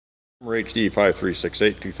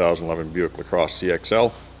HD5368 2011 Buick LaCrosse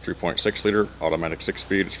CXL 3.6 liter automatic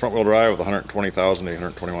 6-speed. It's front wheel drive with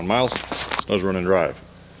 120,821 miles. Does run and drive.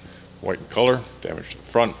 White in color, damage to the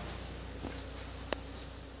front.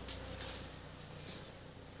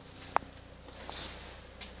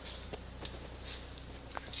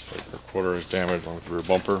 Rear quarter is damaged along with the rear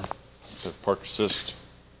bumper. It's a park assist.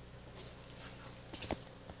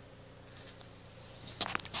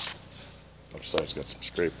 Left side's got some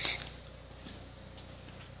scrapes.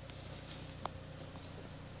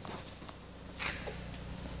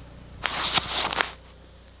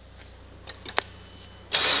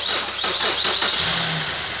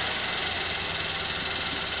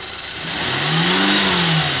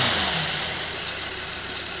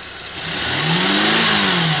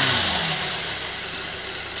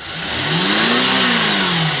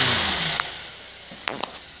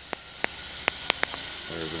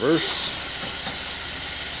 There's reverse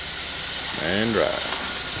and drive.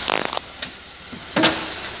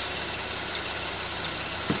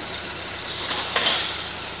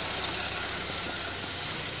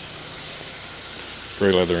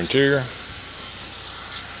 Gray leather interior,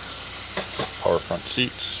 power front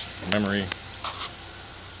seats, memory.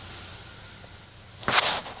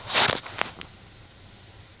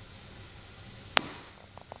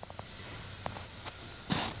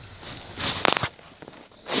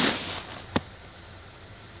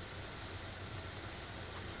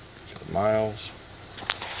 Miles.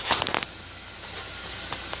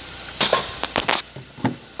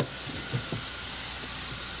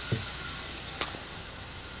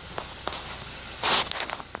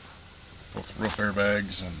 Both roof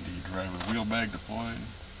airbags and the driver wheel bag deployed.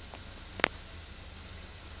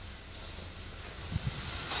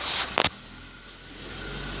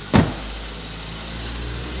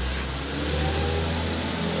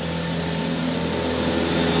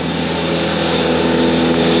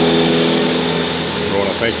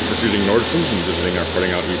 Thank you for choosing Nordstroms and visiting our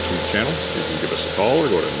Putting Out YouTube channel. You can give us a call or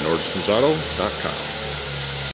go to nordstromsauto.com.